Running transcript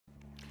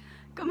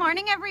Good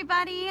morning,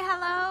 everybody.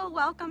 Hello,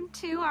 welcome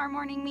to our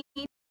morning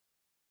meeting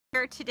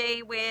here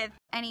today with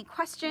any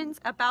questions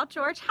about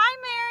George. Hi,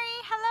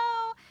 Mary.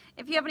 Hello.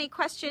 If you have any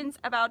questions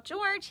about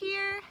George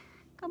here,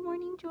 good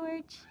morning,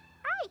 George.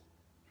 Hi.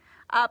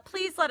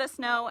 Please let us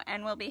know,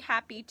 and we'll be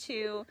happy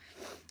to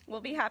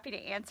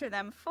answer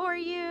them for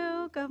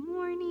you. Good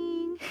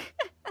morning.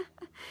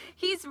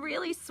 He's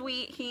really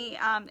sweet. He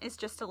is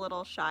just a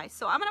little shy.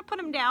 So I'm going to put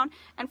him down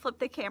and flip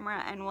the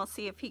camera, and we'll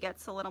see if he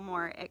gets a little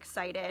more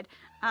excited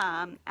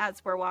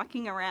as we're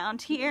walking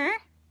around here.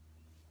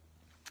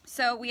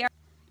 So we are,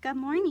 good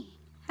morning.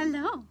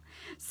 Hello.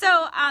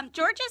 So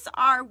George is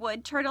our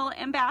wood turtle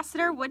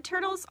ambassador. Wood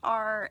turtles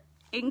are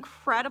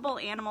incredible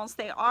animals.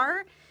 They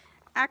are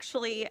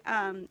actually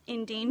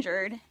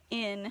endangered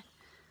in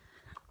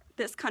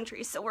this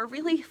country. So we're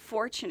really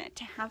fortunate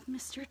to have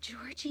Mr.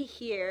 Georgie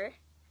here.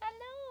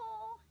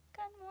 Hello.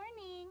 Good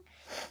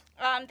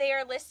morning. They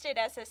are listed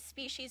as a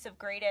species of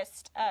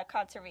greatest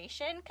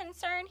conservation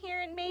concern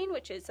here in Maine,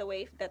 which is a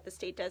way that the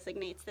state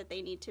designates that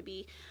they need to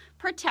be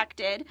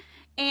protected.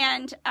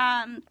 And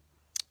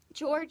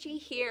Georgie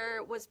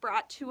here was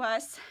brought to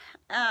us.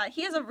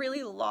 He has a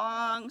really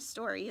long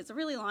story. He has a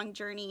really long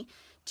journey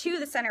to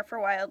the Center for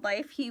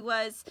Wildlife. He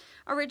was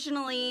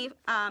originally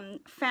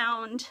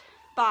found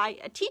by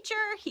a teacher.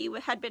 He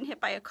had been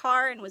hit by a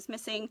car and was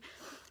missing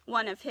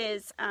one of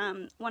his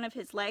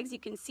legs. You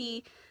can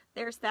see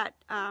there's that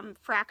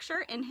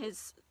fracture in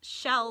his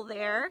shell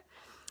there.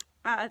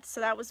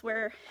 So that was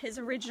where his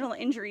original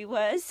injury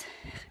was.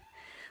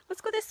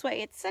 Let's go this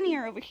way. It's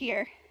sunnier over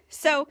here.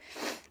 So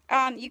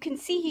you can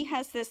see he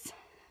has this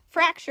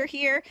fracture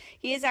here.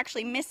 He is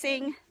actually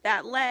missing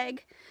that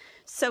leg.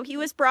 So he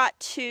was brought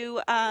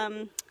to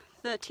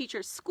the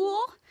teacher's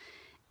school,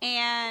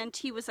 and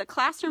he was a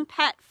classroom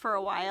pet for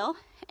a while.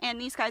 And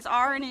these guys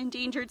are an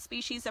endangered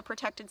species, a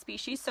protected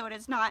species, so it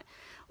is not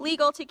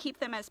legal to keep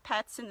them as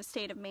pets in the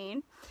state of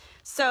Maine.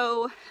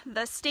 So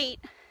the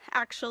state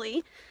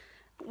actually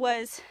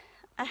was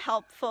a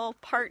helpful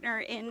partner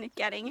in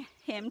getting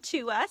him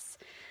to us.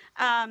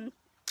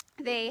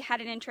 They had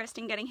an interest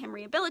in getting him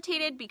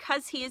rehabilitated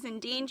because he is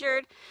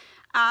endangered.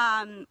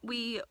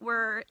 We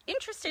were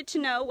interested to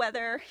know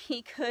whether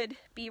he could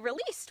be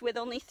released with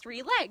only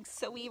 3 legs.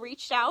 So we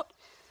reached out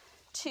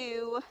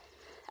to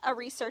a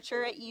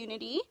researcher at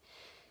Unity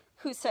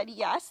who said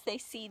yes, they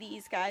see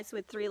these guys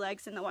with 3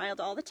 legs in the wild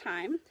all the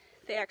time.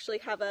 They actually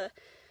have a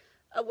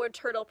wood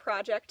turtle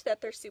project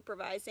that they're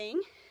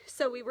supervising.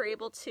 So we were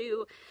able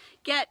to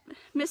get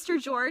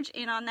Mr. George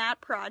in on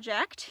that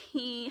project.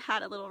 He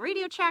had a little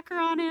radio tracker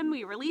on him.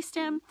 We released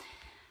him.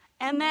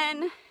 And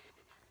then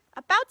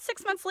about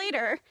 6 months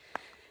later,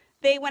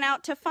 they went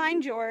out to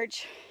find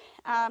George.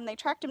 They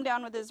tracked him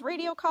down with his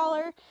radio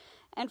collar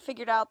and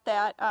figured out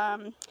that,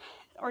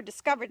 or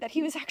discovered that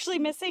he was actually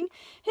missing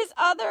his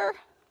other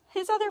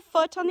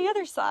foot on the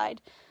other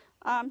side,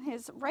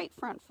 his right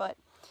front foot.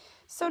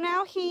 So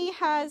now he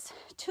has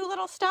 2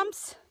 little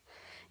stumps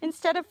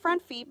instead of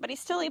front feet, but he's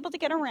still able to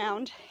get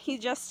around. He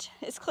just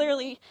is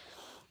clearly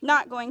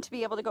not going to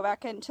be able to go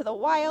back into the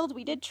wild.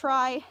 We did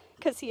try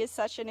because he is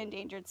such an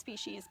endangered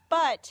species,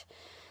 but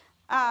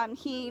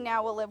he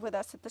now will live with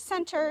us at the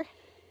center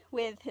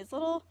with his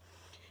little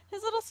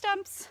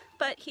stumps,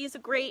 but he's a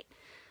great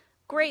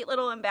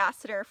little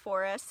ambassador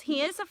for us.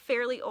 He is a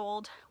fairly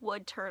old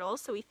wood turtle,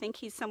 so we think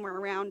he's somewhere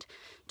around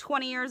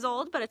 20 years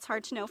old, but it's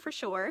hard to know for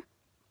sure.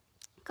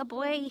 Good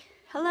boy.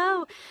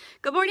 Hello.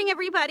 Good morning,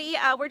 everybody.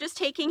 We're just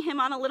taking him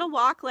on a little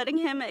walk, letting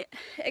him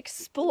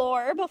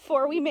explore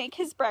before we make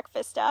his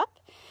breakfast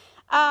up.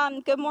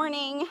 Good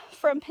morning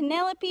from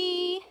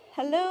Penelope.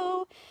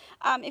 Hello.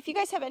 If you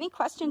guys have any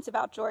questions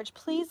about George,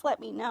 please let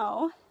me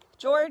know.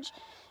 George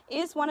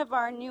is one of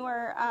our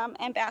newer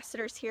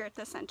ambassadors here at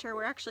the center.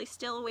 We're actually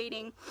still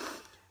awaiting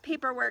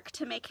paperwork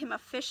to make him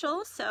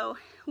official, so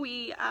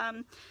we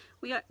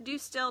do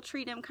still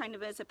treat him kind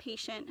of as a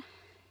patient,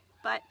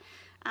 but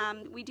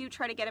we do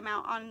try to get him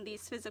out on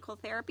these physical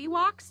therapy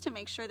walks to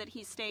make sure that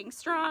he's staying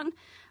strong,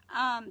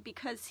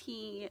 because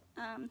he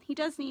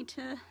does need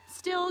to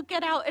still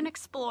get out and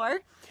explore,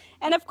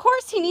 and of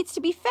course he needs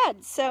to be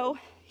fed. So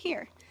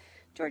here,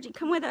 Georgie,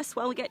 come with us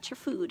while we get your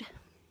food.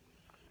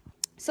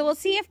 So we'll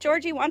see if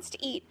Georgie wants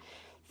to eat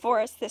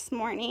for us this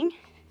morning.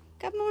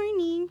 Good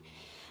morning.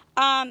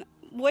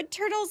 Wood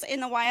turtles in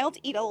the wild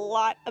eat a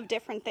lot of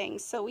different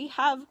things. So we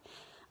have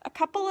a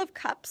couple of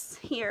cups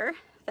here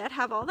that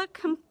have all the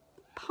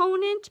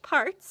component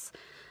parts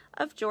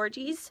of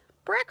Georgie's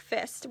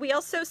breakfast. We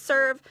also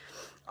serve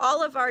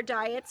all of our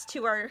diets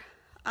to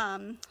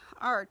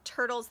our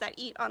turtles that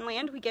eat on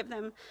land. We give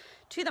them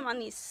to them on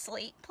these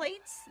slate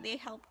plates. They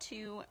help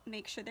to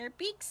make sure their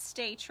beaks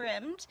stay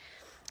trimmed.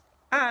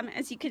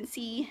 As you can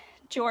see,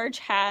 George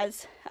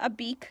has a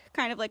beak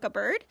kind of like a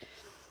bird,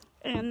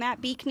 and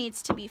that beak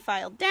needs to be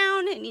filed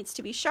down. It needs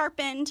to be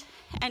sharpened,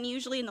 and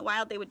usually in the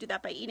wild they would do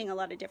that by eating a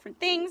lot of different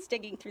things,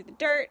 digging through the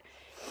dirt,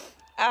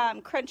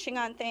 crunching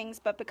on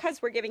things. But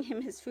because we're giving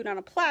him his food on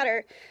a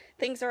platter,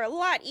 things are a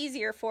lot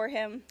easier for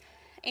him,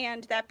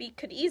 and that beak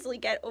could easily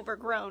get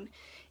overgrown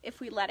if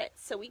we let it.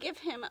 So we give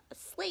him a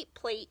slate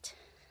plate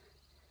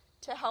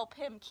to help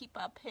him keep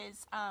up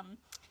his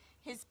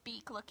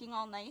beak looking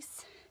all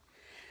nice.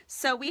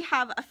 So we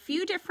have a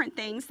few different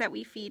things that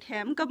we feed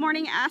him. Good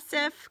morning,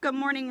 Asif. Good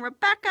morning,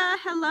 Rebecca.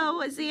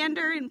 Hello,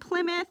 Xander in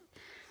Plymouth.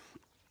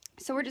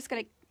 So we're just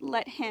gonna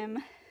let him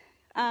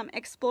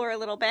explore a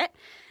little bit,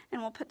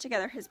 and we'll put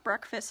together his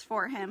breakfast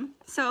for him.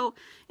 So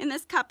in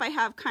this cup I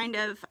have kind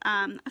of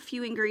a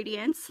few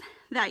ingredients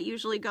that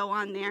usually go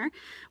on there.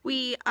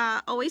 We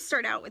always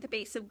start out with a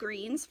base of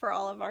greens for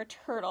all of our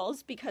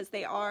turtles because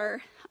they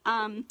are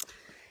omnivores,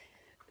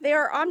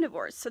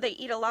 so they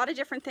eat a lot of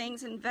different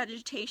things, and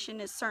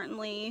vegetation is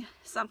certainly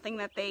something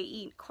that they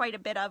eat quite a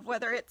bit of,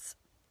 whether it's,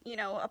 you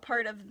know, a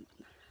part of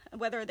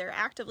whether they're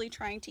actively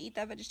trying to eat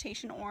that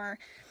vegetation or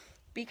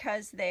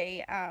because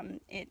they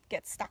it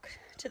gets stuck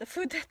to the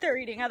food that they're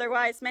eating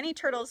otherwise. Many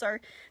turtles are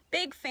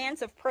big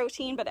fans of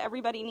protein, but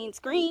everybody needs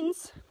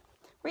greens.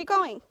 Where are you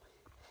going?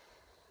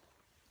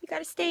 You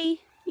gotta stay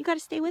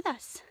with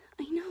us.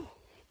 I know.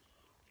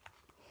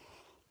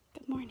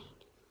 Good morning.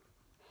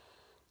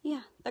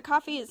 Yeah, the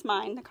coffee is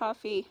mine. The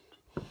coffee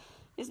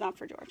is not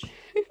for George.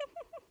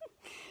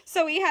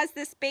 So he has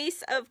this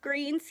base of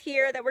greens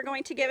here that we're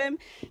going to give him.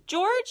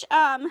 George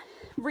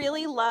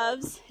really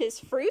loves his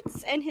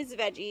fruits and his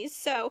veggies.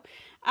 So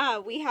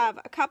we have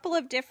a couple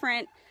of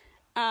different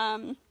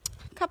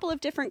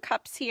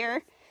cups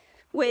here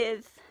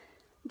with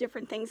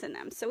different things in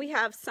them. So we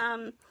have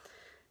some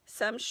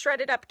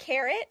shredded up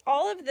carrot,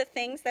 all of the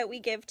things that we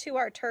give to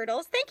our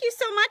turtles. Thank you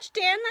so much,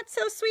 Dan. That's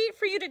so sweet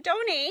for you to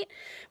donate.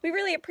 We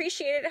really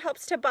appreciate it. It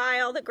helps to buy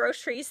all the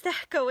groceries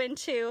that go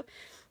into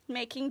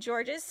making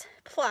George's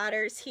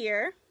platters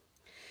here.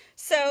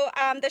 So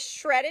the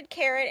shredded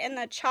carrot and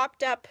the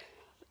chopped up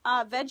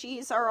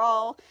veggies are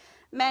all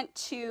meant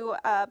to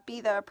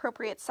be the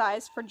appropriate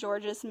size for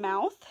George's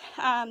mouth.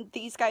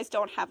 These guys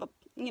don't have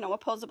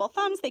opposable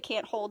thumbs. They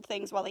can't hold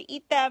things while they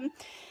eat them.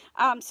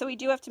 So we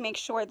do have to make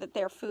sure that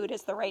their food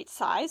is the right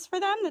size for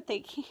them, that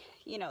they,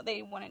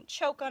 they wouldn't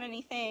choke on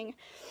anything.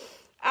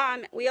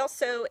 We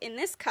also, in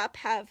this cup,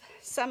 have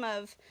some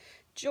of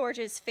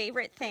George's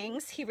favorite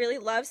things. He really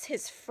loves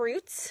his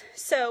fruits.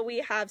 So we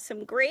have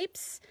some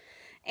grapes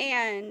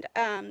and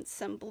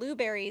some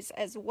blueberries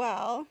as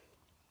well.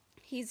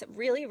 He's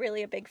really,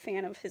 really a big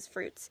fan of his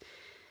fruits.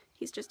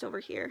 He's just over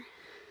here.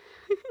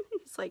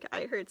 It's like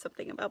I heard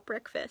something about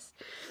breakfast.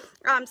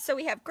 So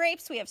we have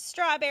grapes, we have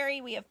strawberry,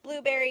 we have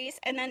blueberries,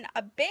 and then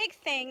a big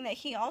thing that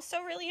he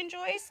also really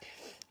enjoys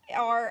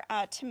are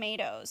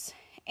tomatoes.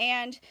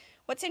 And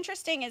what's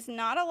interesting is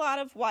not a lot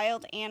of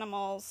wild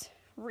animals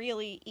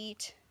really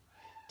eat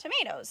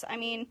tomatoes. I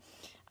mean,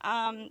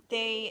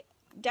 they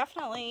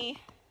definitely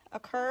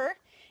occur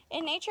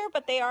in nature,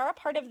 but they are a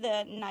part of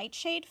the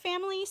nightshade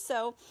family.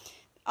 So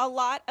a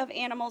lot of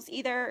animals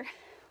either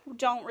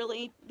don't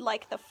really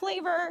like the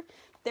flavor,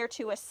 they're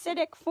too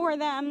acidic for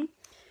them,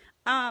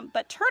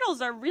 but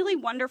turtles are really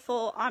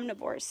wonderful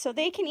omnivores, so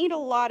they can eat a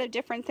lot of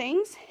different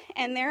things,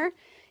 and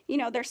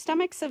their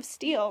stomachs of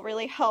steel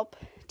really help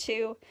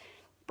to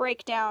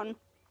break down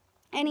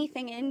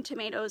anything in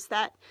tomatoes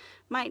that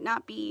might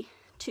not be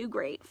too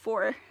great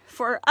for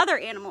other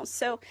animals.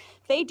 So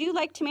they do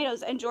like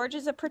tomatoes, and George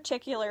is a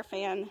particular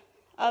fan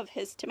of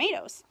his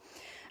tomatoes.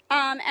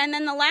 And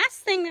then the last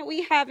thing that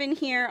we have in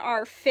here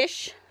are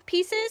fish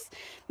pieces.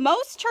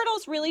 Most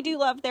turtles really do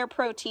love their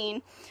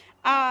protein,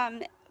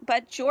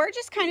 but George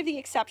is kind of the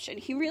exception.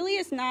 He really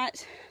is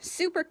not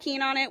super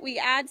keen on it. We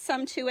add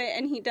some to it,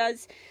 and he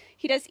does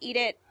eat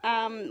it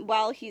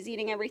while he's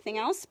eating everything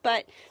else,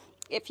 but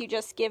if you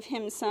just give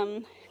him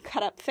some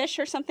cut up fish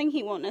or something,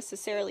 he won't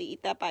necessarily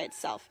eat that by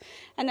itself.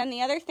 And then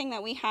the other thing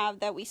that we have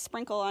that we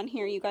sprinkle on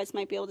here, you guys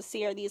might be able to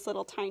see, are these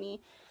little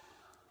tiny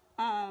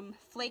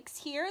flakes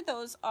here.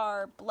 Those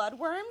are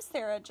bloodworms.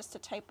 They're just a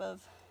type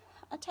of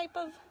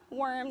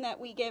worm that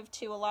we give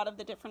to a lot of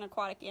the different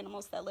aquatic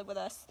animals that live with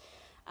us.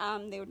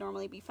 They would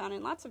normally be found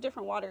in lots of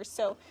different waters.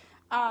 So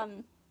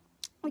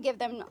we give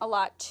them a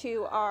lot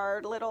to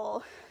our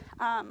little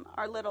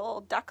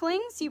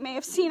ducklings. You may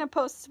have seen a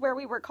post where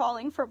we were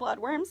calling for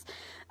bloodworms.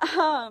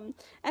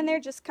 And they're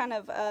just kind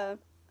of a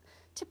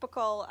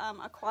typical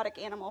aquatic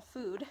animal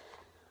food,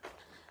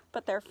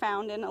 but they're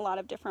found in a lot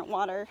of different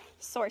water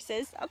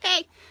sources.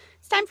 Okay,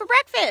 it's time for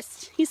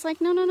breakfast. He's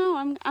like,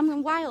 no,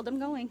 I'm wild, I'm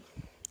going.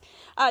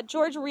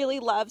 George really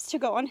loves to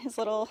go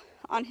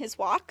on his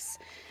walks,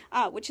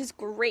 which is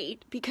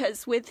great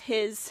because with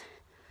his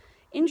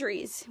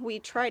injuries, we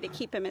try to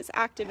keep him as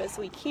active as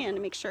we can to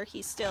make sure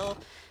he's still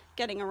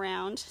getting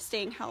around,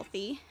 staying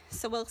healthy.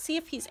 So we'll see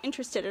if he's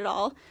interested at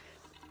all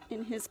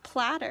in his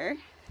platter.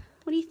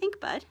 What do you think,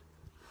 bud?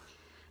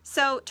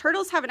 So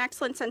turtles have an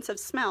excellent sense of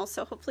smell,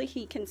 so hopefully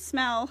he can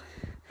smell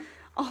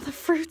all the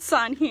fruits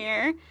on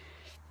here.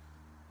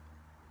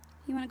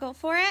 You want to go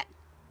for it?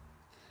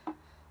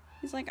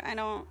 He's like,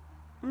 I'm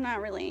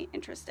not really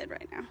interested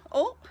right now.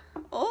 Oh,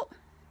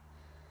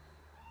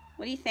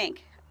 what do you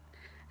think?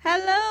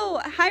 Hello.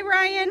 Hi,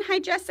 Ryan. Hi,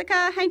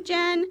 Jessica. Hi,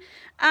 Jen.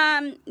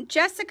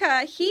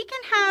 Jessica, he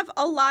can have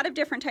a lot of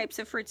different types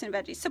of fruits and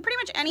veggies. So pretty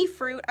much any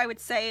fruit, I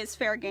would say, is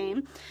fair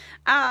game.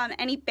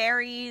 Any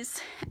berries,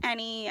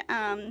 any,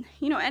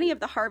 you know, any of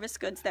the harvest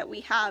goods that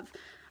we have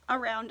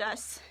around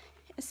us,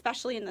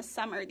 especially in the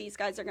summer, these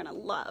guys are going to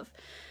love.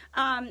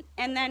 And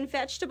then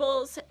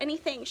vegetables,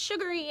 anything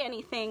sugary,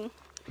 anything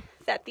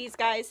that these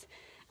guys...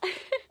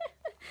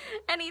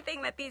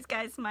 anything that these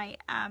guys might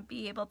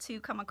be able to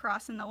come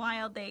across in the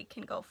wild, they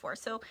can go for.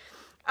 So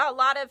a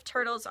lot of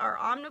turtles are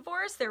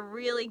omnivores. They're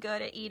really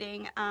good at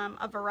eating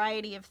a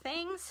variety of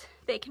things.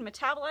 They can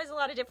metabolize a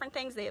lot of different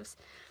things. They have,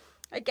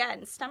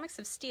 again, stomachs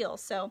of steel.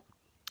 So,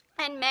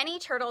 and many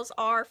turtles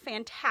are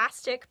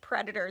fantastic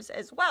predators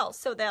as well.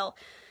 So they'll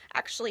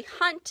actually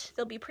hunt.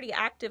 They'll be pretty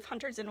active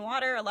hunters in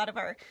water. A lot of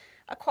our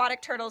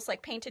aquatic turtles,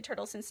 like painted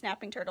turtles and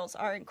snapping turtles,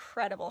 are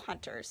incredible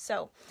hunters.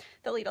 So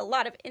they'll eat a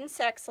lot of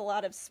insects, a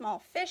lot of small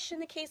fish in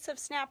the case of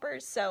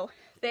snappers. So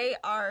they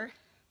are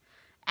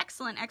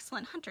excellent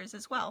hunters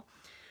as well.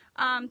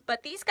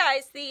 But these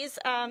guys, these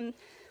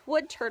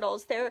wood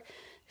turtles, they're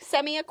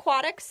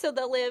semi-aquatic, so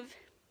they'll live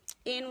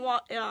in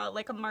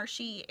like a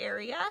marshy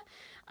area,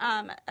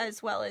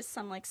 as well as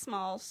some like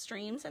small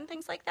streams and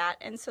things like that.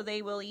 And so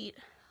they will eat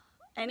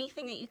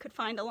anything that you could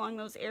find along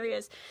those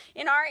areas.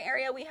 In our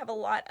area, we have a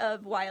lot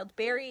of wild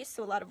berries,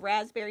 so a lot of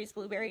raspberries,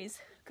 blueberries,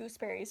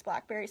 gooseberries,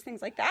 blackberries,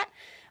 things like that.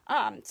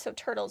 So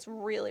turtles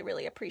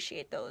really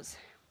appreciate those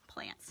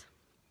plants.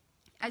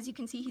 As you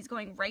can see, he's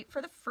going right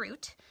for the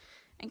fruit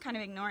and kind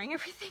of ignoring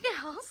everything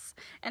else.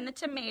 And the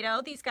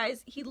tomato, these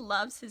guys, he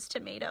loves his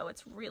tomato.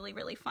 It's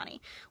really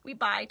funny. We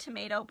buy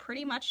tomato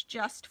pretty much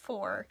just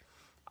for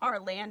our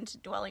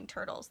land-dwelling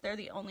turtles. They're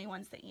the only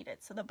ones that eat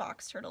it. So the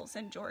box turtles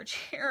and George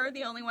here are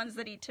the only ones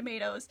that eat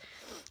tomatoes.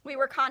 We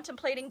were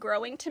contemplating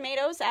growing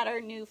tomatoes at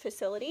our new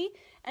facility,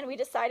 and we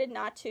decided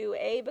not to,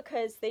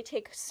 because they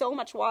take so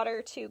much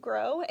water to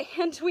grow,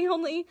 and we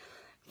only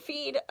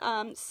feed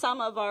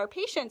some of our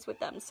patients with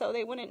them, so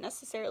they wouldn't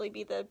necessarily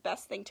be the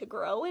best thing to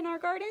grow in our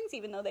gardens,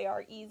 even though they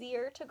are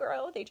easier to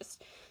grow. They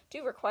just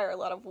do require a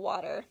lot of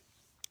water.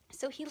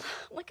 So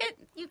look at,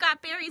 you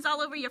got berries all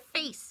over your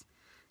face.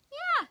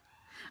 Yeah.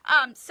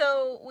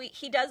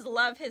 He does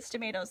love his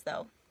tomatoes,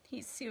 though.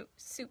 He's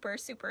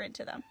super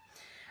into them.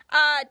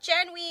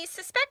 Jen, we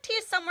suspect he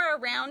is somewhere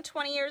around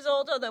 20 years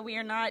old, although we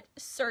are not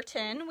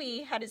certain.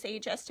 We had his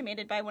age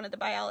estimated by one of the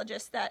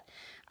biologists that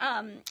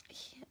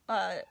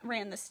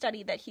ran the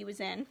study that he was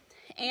in.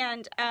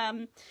 And,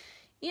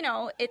 you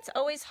know, it's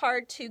always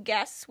hard to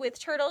guess with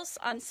turtles.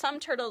 On some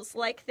turtles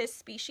like this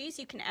species,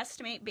 you can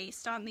estimate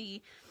based on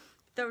the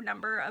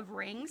number of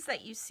rings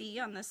that you see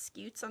on the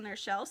scutes on their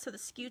shell. So the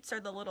scutes are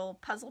the little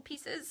puzzle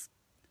pieces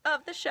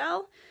of the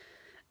shell,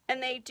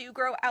 and they do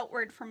grow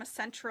outward from a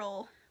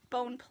central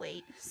bone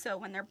plate. So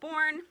when they're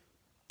born,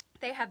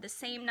 they have the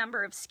same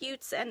number of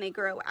scutes, and they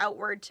grow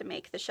outward to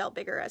make the shell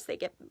bigger as they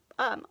get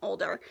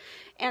older.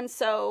 And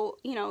so,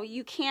 you know,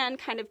 you can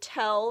kind of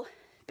tell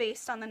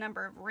based on the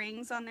number of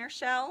rings on their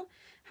shell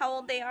how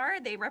old they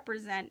are. They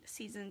represent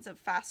seasons of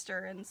faster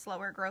and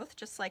slower growth,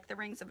 just like the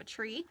rings of a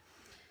tree.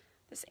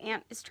 This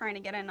ant is trying to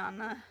get in on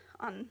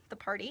the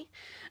party.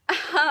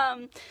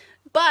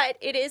 But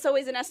it is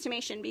always an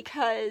estimation,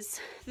 because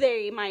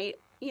they might,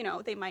 you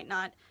know, they might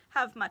not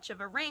have much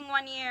of a ring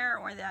one year,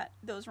 or that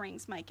those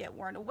rings might get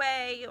worn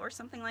away or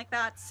something like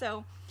that.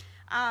 So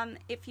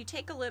if you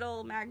take a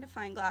little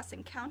magnifying glass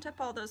and count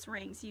up all those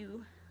rings,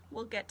 you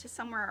will get to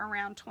somewhere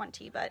around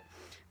 20, but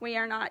we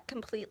are not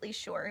completely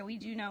sure. We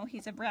do know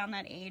he's around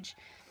that age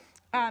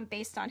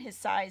based on his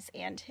size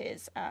and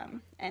his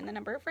and the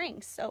number of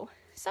rings. So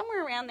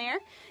somewhere around there.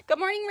 Good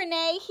morning,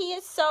 Renee. He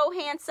is so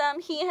handsome.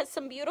 He has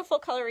some beautiful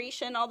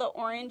coloration. All the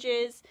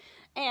oranges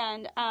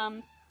and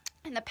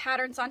the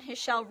patterns on his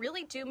shell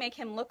really do make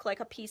him look like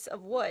a piece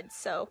of wood.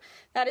 So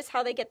that is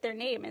how they get their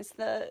name, is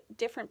the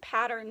different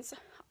patterns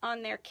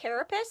on their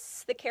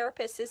carapace. The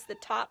carapace is the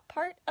top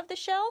part of the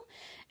shell,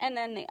 and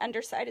then the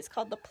underside is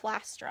called the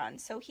plastron.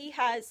 So he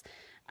has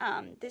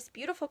this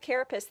beautiful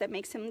carapace that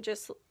makes him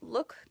just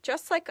look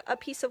just like a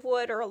piece of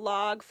wood or a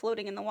log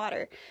floating in the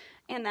water.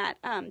 And that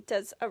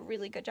does a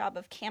really good job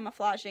of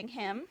camouflaging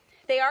him.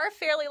 They are a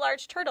fairly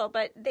large turtle,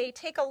 but they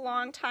take a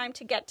long time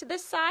to get to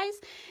this size.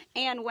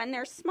 And when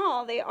they're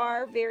small, they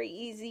are very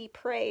easy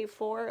prey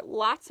for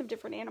lots of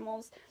different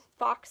animals.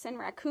 Fox and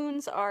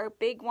raccoons are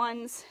big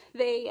ones.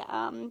 They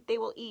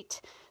will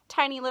eat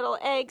tiny little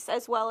eggs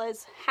as well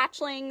as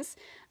hatchlings.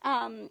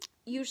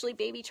 Usually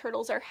baby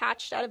turtles are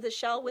hatched out of the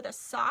shell with a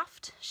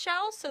soft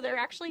shell, so they're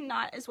actually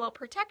not as well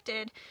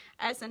protected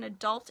as an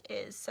adult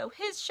is. So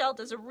his shell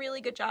does a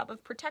really good job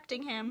of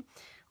protecting him,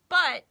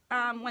 but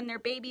when they're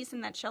babies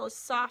and that shell is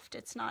soft,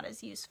 it's not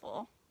as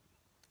useful.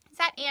 Is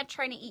that ant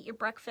trying to eat your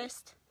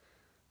breakfast?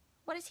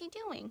 What is he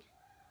doing?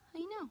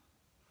 I know.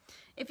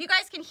 If you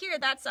guys can hear,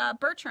 that's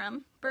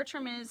Bertram.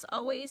 Bertram is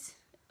always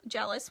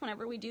jealous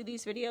whenever we do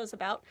these videos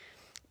about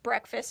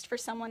breakfast for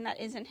someone that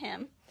isn't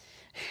him.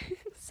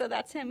 So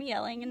that's him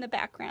yelling in the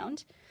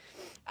background.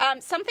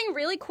 Something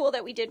really cool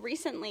that we did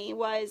recently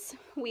was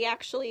we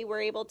actually were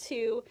able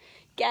to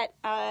get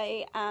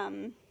the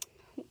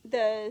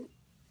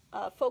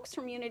folks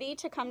from Unity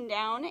to come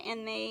down,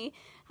 and they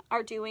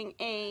are doing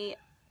a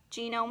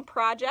genome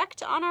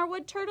project on our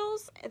wood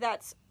turtles.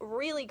 That's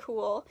really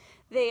cool.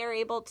 They are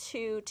able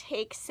to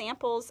take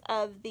samples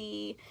of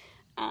the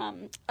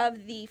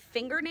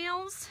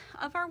fingernails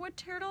of our wood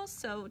turtles,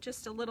 so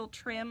just a little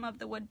trim of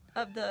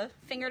the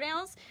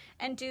fingernails,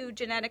 and do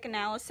genetic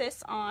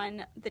analysis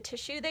on the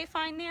tissue they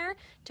find there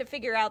to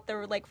figure out the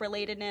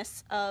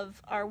relatedness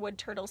of our wood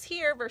turtles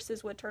here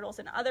versus wood turtles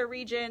in other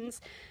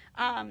regions.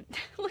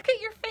 Look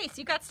at your face,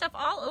 you got stuff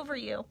all over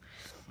you.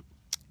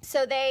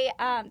 So they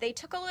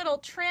took a little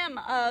trim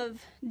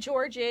of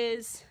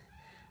George's.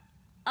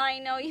 I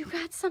know you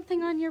got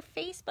something on your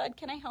face, bud.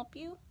 Can I help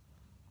you?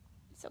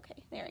 It's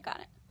okay. There, I got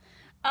it.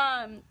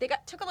 They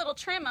took a little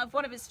trim of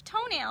one of his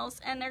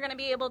toenails, and they're going to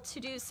be able to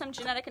do some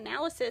genetic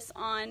analysis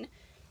on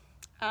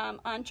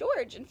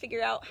George and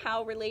figure out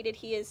how related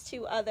he is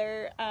to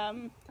other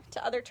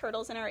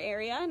turtles in our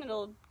area, and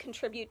it'll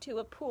contribute to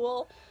a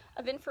pool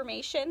of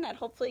information that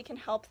hopefully can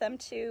help them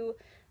to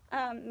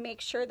make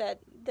sure that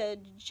the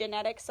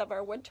genetics of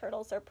our wood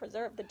turtles are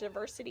preserved, the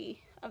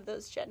diversity of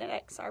those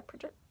genetics are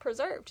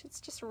preserved.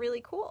 It's just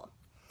really cool.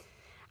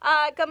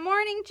 Good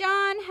morning,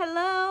 John.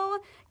 Hello.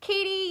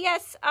 Katie,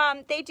 yes,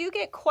 they do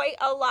get quite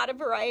a lot of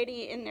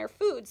variety in their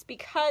foods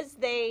because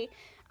they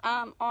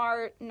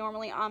are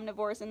normally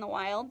omnivores in the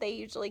wild. They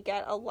usually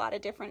get a lot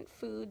of different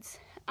foods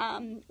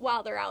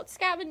while they're out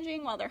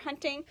scavenging, while they're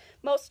hunting.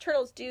 Most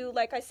turtles do,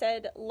 like I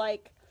said,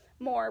 like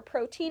more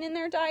protein in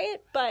their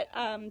diet, but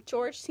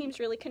George seems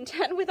really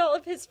content with all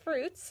of his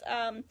fruits.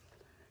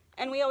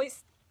 And we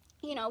always,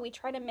 we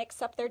try to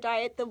mix up their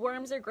diet. The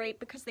worms are great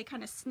because they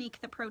kind of sneak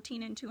the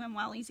protein into him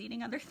while he's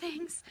eating other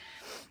things.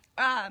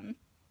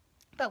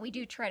 But we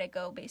do try to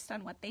go based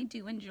on what they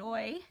do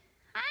enjoy.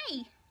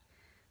 Hi,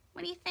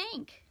 what do you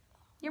think?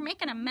 You're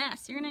making a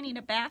mess. You're gonna need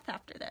a bath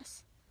after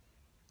this.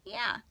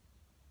 Yeah.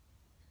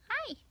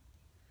 Hi.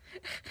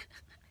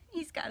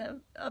 He's got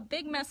a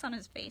big mess on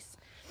his face.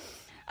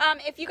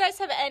 If you guys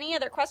have any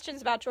other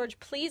questions about George,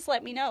 please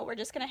let me know. We're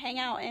just going to hang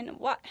out and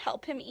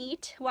help him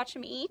eat, watch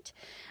him eat.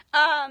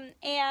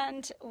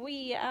 And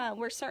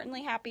we're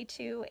certainly happy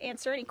to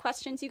answer any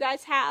questions you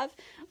guys have,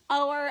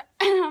 or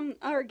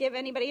give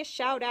anybody a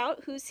shout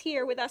out who's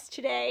here with us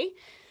today.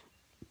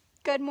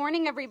 Good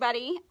morning,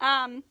 everybody.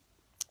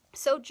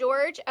 So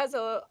George, as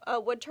a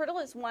wood turtle,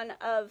 is one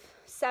of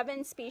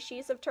 7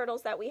 species of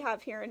turtles that we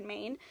have here in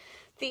Maine.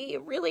 The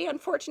really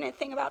unfortunate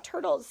thing about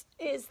turtles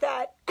is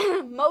that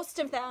most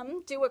of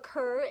them do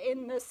occur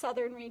in the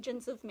southern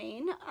regions of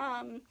Maine.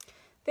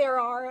 There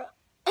are,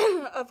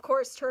 of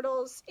course,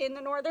 turtles in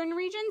the northern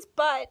regions,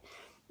 but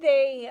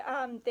they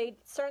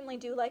certainly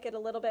do like it a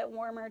little bit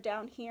warmer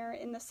down here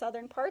in the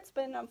southern parts,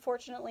 but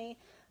unfortunately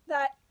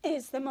that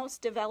is the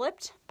most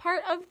developed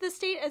part of the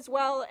state as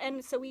well,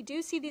 and so we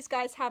do see these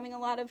guys having a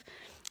lot of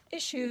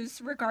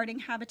issues regarding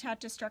habitat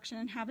destruction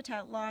and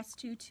habitat loss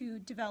due to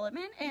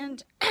development,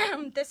 and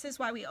this is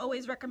why we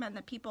always recommend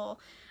that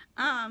people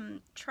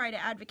try to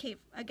advocate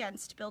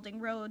against building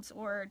roads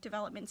or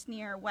developments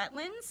near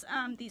wetlands.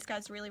 These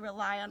guys really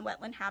rely on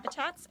wetland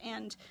habitats,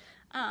 and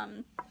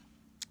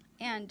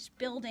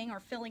building or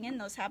filling in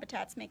those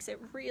habitats makes it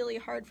really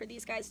hard for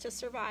these guys to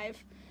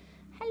survive.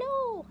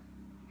 Hello.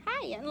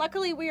 Hi, and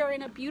luckily we are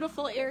in a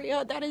beautiful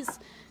area that is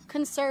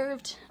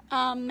conserved.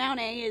 Mount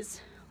A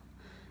is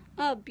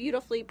a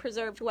beautifully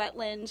preserved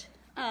wetland,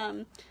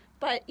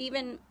 but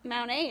even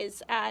Mount A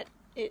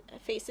it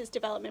faces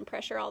development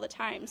pressure all the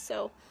time,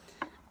 so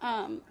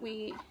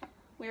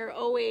we're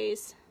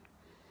always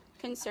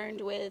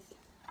concerned with,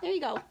 there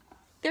you go,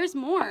 there's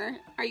more.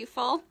 Are you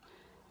full?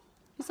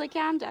 He's like,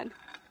 yeah, I'm done.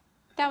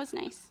 That was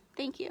nice,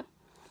 thank you.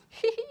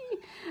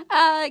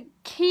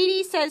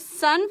 Katie says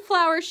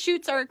sunflower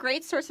shoots are a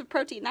great source of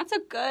protein. That's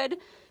a good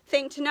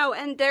thing to know,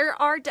 and there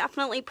are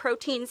definitely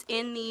proteins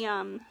in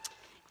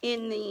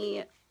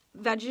the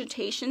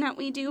vegetation that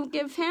we do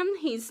give him.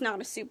 He's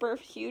not a super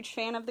huge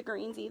fan of the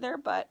greens either,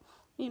 but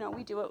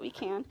we do what we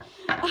can.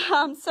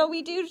 So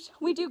we do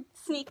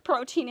sneak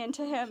protein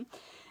into him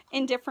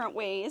in different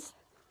ways.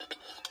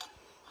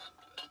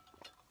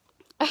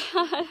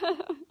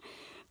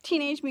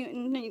 Teenage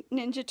Mutant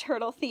Ninja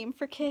Turtle theme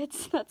for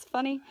kids. That's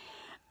funny.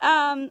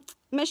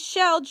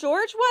 Michelle,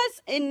 George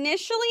was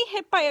initially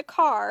hit by a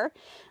car,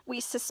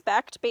 we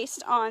suspect,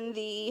 based on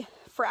the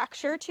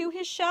fracture to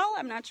his shell.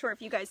 I'm not sure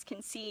if you guys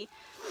can see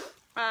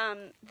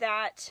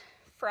that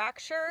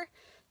fracture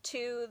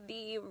to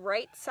the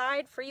right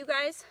side for you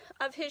guys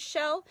of his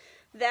shell.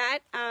 That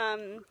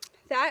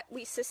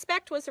we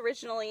suspect was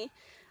originally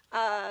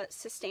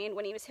sustained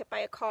when he was hit by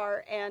a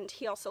car, and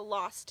he also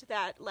lost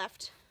that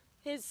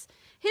his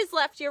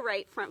left, your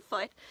right front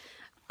foot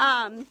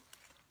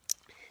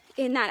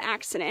in that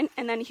accident,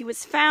 and then he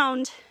was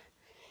found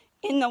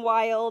in the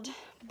wild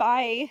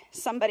by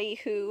somebody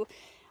who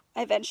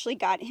eventually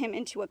got him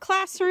into a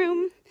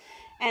classroom,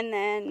 and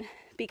then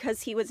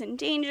because he was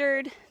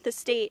endangered, the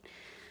state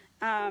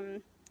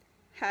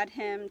had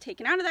him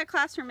taken out of that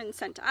classroom and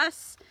sent to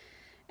us.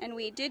 And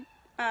we did,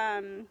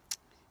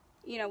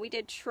 you know, we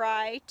did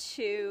try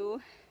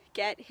to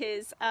get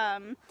his,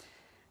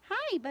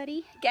 hi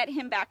buddy, get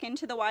him back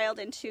into the wild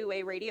into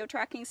a radio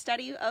tracking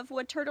study of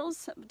wood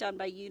turtles done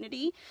by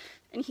Unity.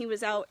 And he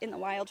was out in the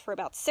wild for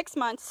about 6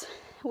 months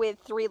with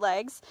 3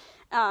 legs.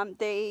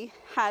 They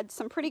had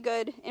some pretty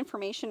good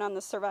information on the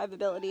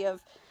survivability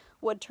of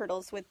wood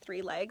turtles with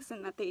 3 legs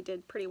and that they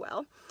did pretty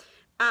well.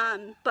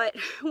 But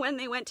when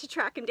they went to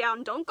track him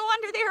down, don't go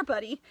under there,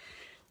 buddy.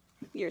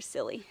 You're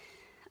silly.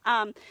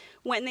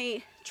 When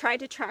they tried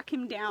to track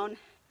him down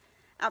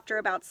after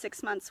about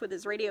 6 months with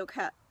his radio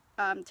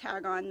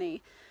tag on,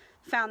 they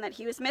found that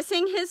he was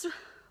missing his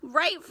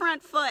right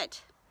front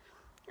foot.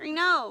 I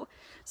know.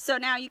 So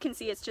now you can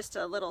see it's just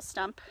a little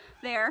stump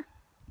there.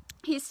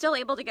 He's still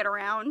able to get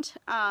around,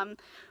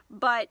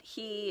 but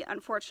he,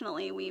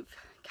 unfortunately, we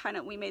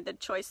made the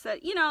choice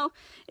that, you know,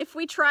 if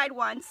we tried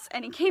once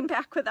and he came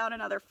back without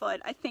another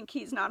foot, I think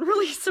he's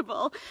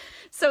non-releasable.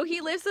 So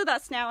he lives with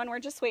us now, and we're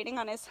just waiting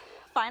on his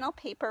final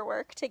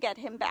paperwork to get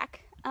him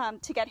back,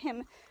 to get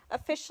him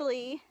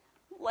officially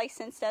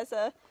licensed as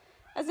an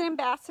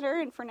ambassador.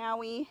 And for now,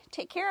 we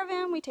take care of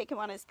him. We take him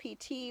on his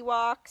PT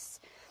walks.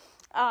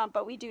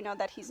 But we do know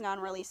that he's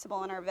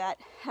non-releasable, and our vet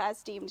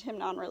has deemed him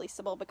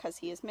non-releasable because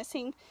he is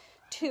missing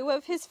 2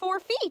 of his 4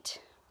 feet.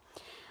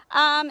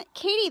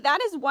 Katie, that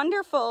is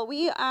wonderful.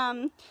 We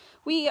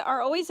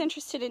are always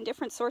interested in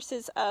different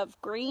sources of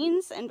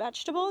greens and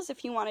vegetables.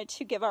 If you wanted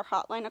to give our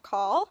hotline a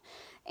call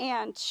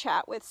and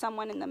chat with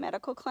someone in the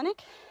medical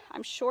clinic,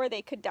 I'm sure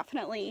they could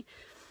definitely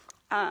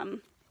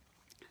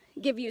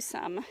give you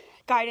some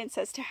guidance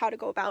as to how to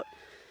go about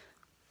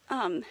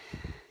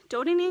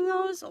donating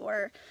those,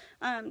 or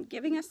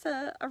giving us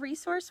a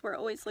resource. We're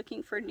always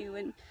looking for new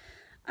and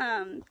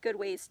good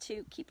ways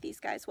to keep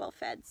these guys well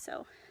fed.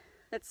 So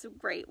that's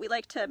great. We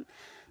like to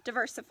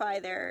diversify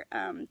their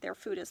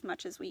food as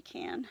much as we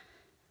can.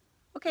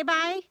 Okay,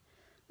 bye.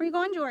 Where you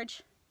going,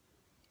 George?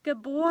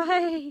 Good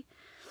boy.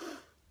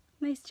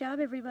 Nice job,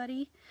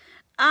 everybody.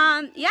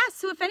 Yeah,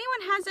 so if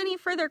anyone has any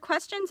further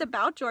questions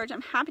about George,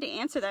 I'm happy to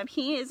answer them.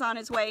 He is on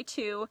his way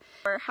to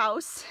our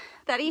house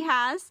that he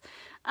has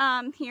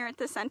here at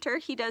the center.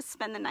 He does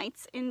spend the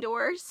nights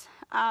indoors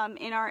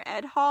in our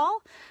ed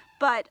hall,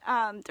 but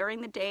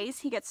during the days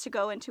he gets to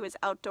go into his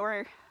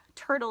outdoor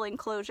turtle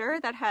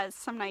enclosure that has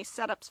some nice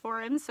setups for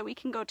him, so we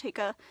can go take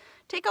a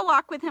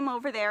walk with him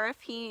over there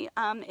if he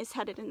is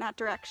headed in that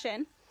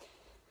direction.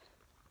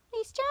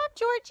 Nice job,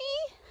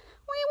 Georgie.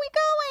 Where are we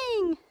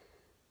going?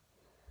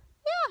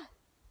 Yeah,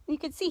 you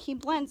can see he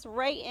blends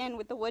right in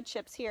with the wood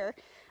chips here.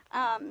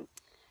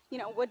 You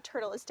know, wood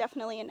turtle is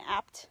definitely an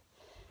apt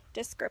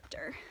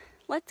descriptor.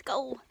 Let's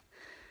go.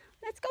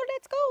 Let's go,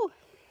 let's go.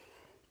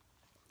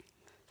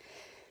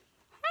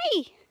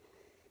 Hi.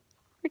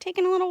 We're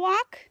taking a little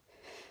walk.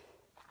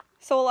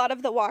 So a lot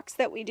of the walks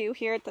that we do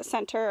here at the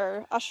center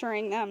are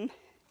ushering them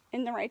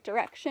in the right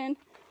direction.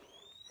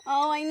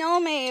 Oh, I know,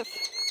 Maeve.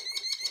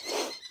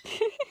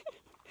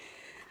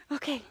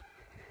 Okay.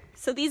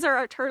 So these are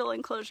our turtle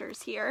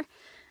enclosures here,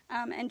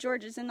 and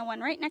George is in the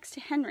one right next to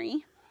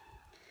Henry.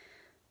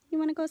 You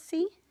want to go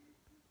see?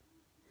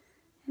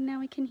 And now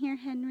we can hear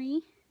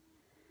Henry.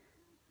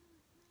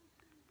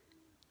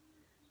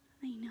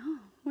 I know.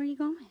 Where are you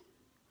going?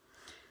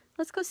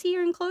 Let's go see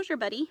your enclosure,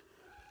 buddy.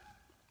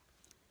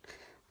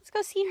 Let's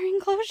go see your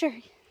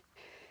enclosure.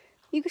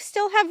 You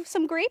still have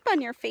some grape on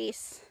your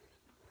face.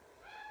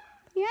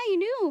 Yeah, you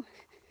do.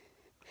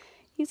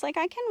 He's like,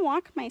 I can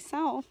walk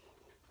myself.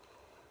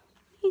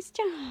 Nice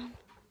job.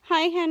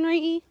 Hi,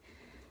 Henry.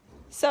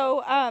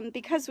 So,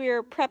 because we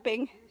were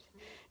prepping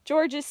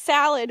George's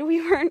salad,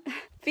 we weren't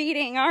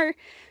feeding our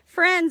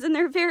friends, and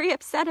they're very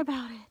upset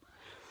about it.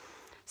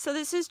 So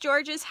this is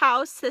George's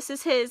house. This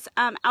is his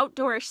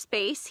outdoor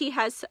space. He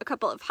has a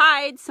couple of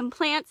hides, some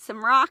plants,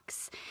 some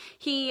rocks.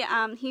 He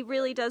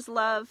really does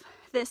love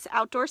this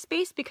outdoor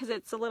space because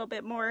it's a little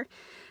bit more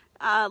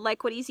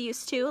like what he's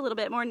used to, a little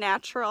bit more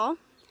natural.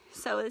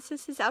 So this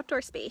is his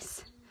outdoor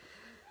space.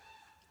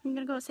 I'm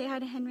gonna go say hi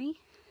to Henry.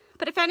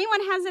 But if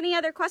anyone has any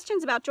other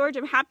questions about George,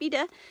 I'm happy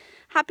to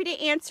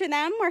answer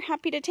them. We're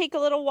happy to take a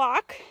little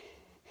walk.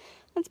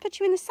 Let's put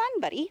you in the sun,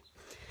 buddy.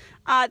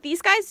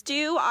 These guys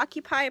do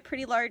occupy a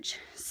pretty large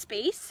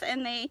space,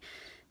 and they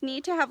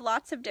need to have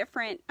lots of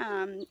different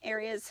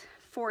areas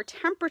for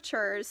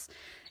temperatures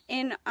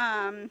in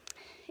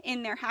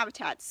their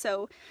habitats.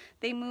 So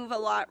they move a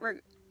lot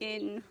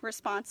in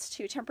response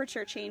to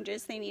temperature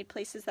changes. They need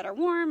places that are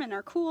warm and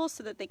are cool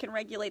so that they can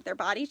regulate their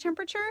body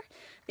temperature.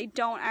 They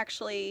don't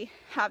actually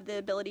have the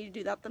ability to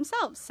do that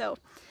themselves. So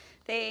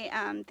they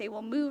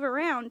will move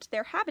around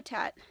their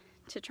habitat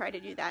to try to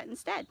do that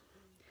instead.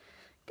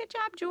 Good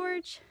job,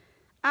 George.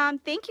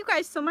 Thank you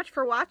guys so much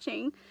for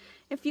watching.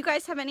 If you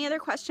guys have any other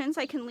questions,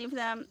 you can leave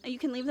them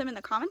in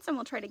the comments and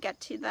we'll try to get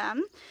to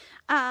them.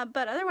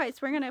 But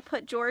otherwise, we're gonna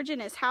put George in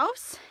his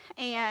house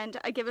and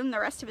give him the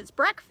rest of his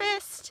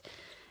breakfast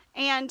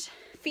and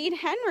feed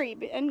Henry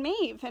and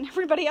Maeve and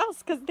everybody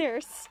else because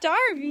they're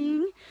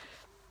starving.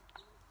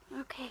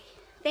 Okay,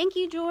 Thank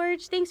you,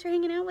 George. Thanks for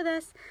hanging out with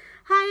us.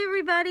 Hi,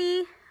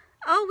 everybody.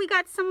 Oh, we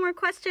got some more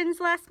questions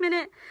last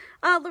minute.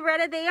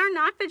 Loretta, they are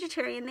not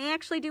vegetarian. They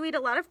actually do eat a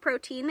lot of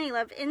protein. They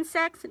love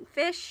insects and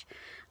fish.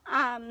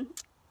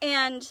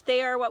 And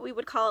they are what we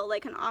would call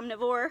like an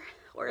omnivore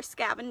or a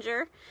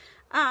scavenger.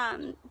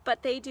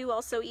 But they do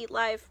also eat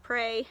live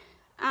prey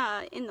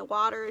in the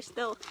waters.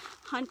 They'll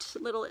hunt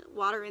little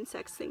water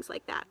insects, things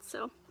like that.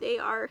 So they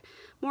are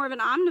more of an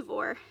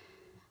omnivore.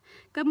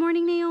 Good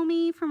morning,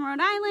 Naomi from Rhode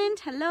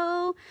Island.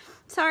 Hello.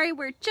 Sorry,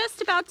 we're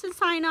just about to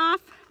sign off,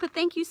 but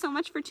thank you so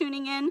much for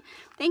tuning in.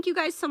 Thank you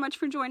guys so much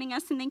for joining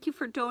us, and thank you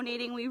for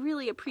donating. We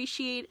really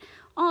appreciate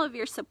all of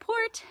your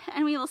support,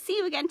 and we will see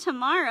you again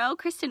tomorrow.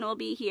 Kristen will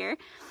be here.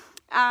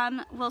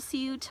 We'll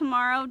see you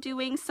tomorrow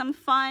doing some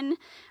fun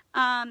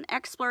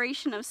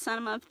exploration of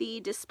some of the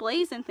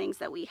displays and things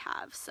that we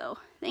have. So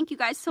thank you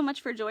guys so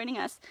much for joining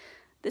us.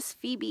 This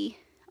Phoebe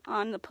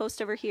on the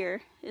post over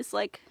here is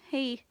like,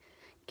 hey,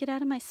 get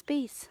out of my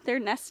space. They're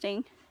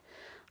nesting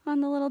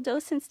on the little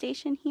docent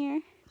station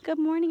here. Good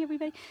morning,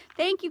 everybody.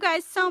 Thank you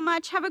guys so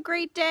much. Have a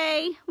great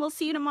day. We'll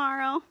see you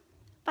tomorrow.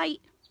 Bye.